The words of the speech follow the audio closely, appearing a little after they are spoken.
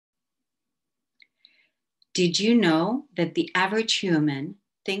Did you know that the average human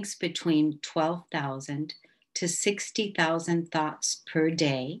thinks between 12,000 to 60,000 thoughts per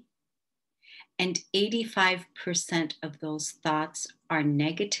day? And 85% of those thoughts are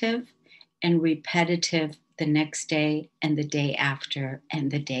negative and repetitive the next day and the day after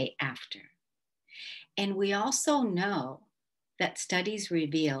and the day after. And we also know that studies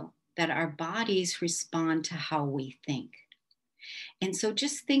reveal that our bodies respond to how we think. And so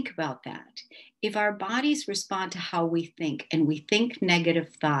just think about that. If our bodies respond to how we think and we think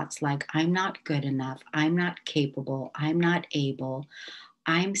negative thoughts like, I'm not good enough, I'm not capable, I'm not able,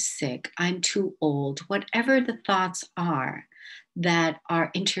 I'm sick, I'm too old, whatever the thoughts are that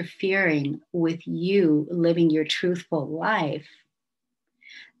are interfering with you living your truthful life,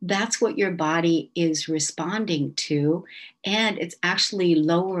 that's what your body is responding to. And it's actually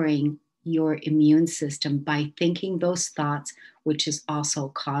lowering your immune system by thinking those thoughts, which is also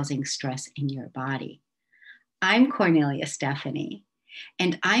causing stress in your body. I'm Cornelia Stephanie,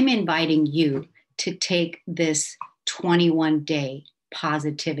 and I'm inviting you to take this 21-day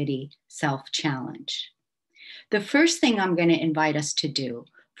positivity self-challenge. The first thing I'm going to invite us to do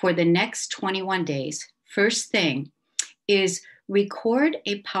for the next 21 days, first thing is record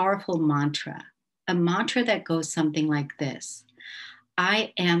a powerful mantra, a mantra that goes something like this: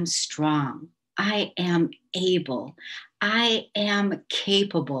 I am strong. I am able. I am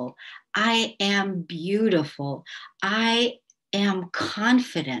capable. I am beautiful. I am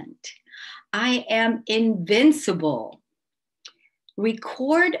confident. I am invincible.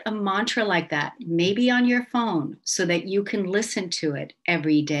 Record a mantra like that, maybe on your phone, so that you can listen to it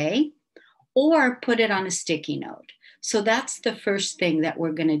every day, or put it on a sticky note. So that's the first thing that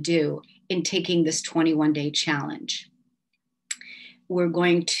we're going to do in taking this 21-day challenge. We're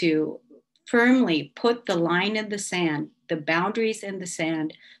going to firmly put the line in the sand, the boundaries in the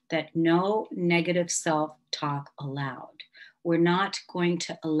sand, that no negative self-talk allowed. We're not going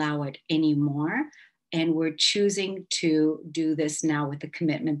to allow it anymore. And we're choosing to do this now with the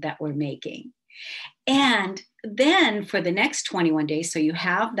commitment that we're making. And then for the next 21 days, so you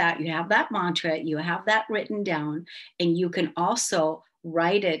have that mantra, you have that written down, and you can also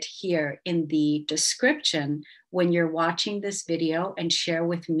write it here in the description when you're watching this video and share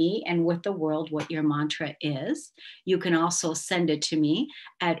with me and with the world what your mantra is. You can also send it to me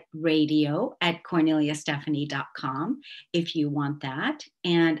at radio@corneliastephanie.com if you want that.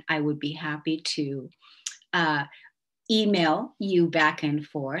 And I would be happy to email you back and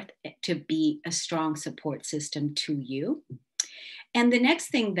forth to be a strong support system to you. And the next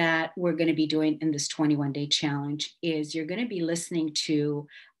thing that we're going to be doing in this 21-day challenge is you're going to be listening to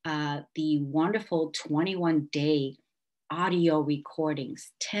the wonderful 21-day audio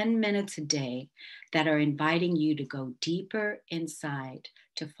recordings, 10 minutes a day, that are inviting you to go deeper inside,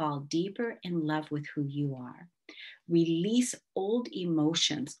 to fall deeper in love with who you are. Release old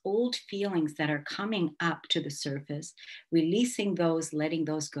emotions, old feelings that are coming up to the surface, releasing those, letting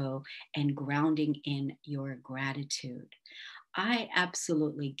those go, and grounding in your gratitude. I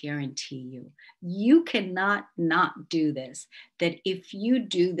absolutely guarantee you, you cannot not do this, that if you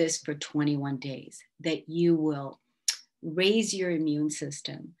do this for 21 days, that you will raise your immune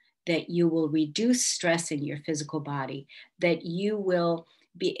system, that you will reduce stress in your physical body, that you will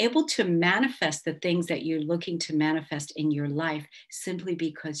be able to manifest the things that you're looking to manifest in your life simply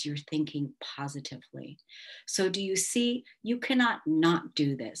because you're thinking positively. So do you see, you cannot not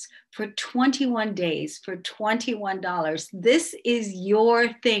do this for 21 days for $21. This is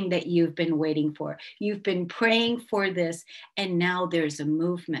your thing that you've been waiting for. You've been praying for this, and now there's a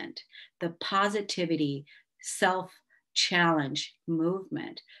movement, the positivity self-challenge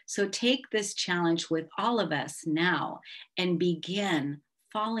movement. So take this challenge with all of us now and begin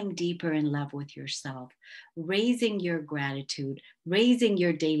falling deeper in love with yourself, raising your gratitude, raising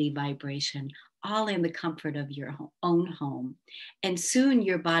your daily vibration, all in the comfort of your own home. And soon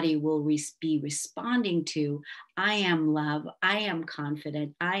your body will be responding to, I am love, I am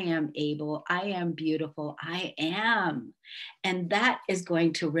confident, I am able, I am beautiful, I am. And that is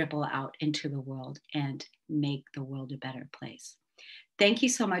going to ripple out into the world and make the world a better place. Thank you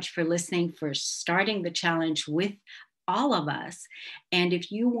so much for listening, for starting the challenge with all of us. And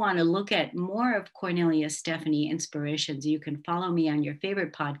if you want to look at more of Cornelia Stephanie inspirations, you can follow me on your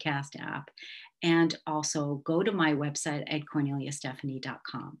favorite podcast app, and also go to my website at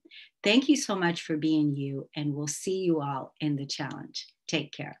corneliastephanie.com. Thank you so much for being you, and we'll see you all in the challenge.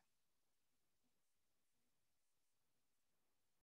 Take care.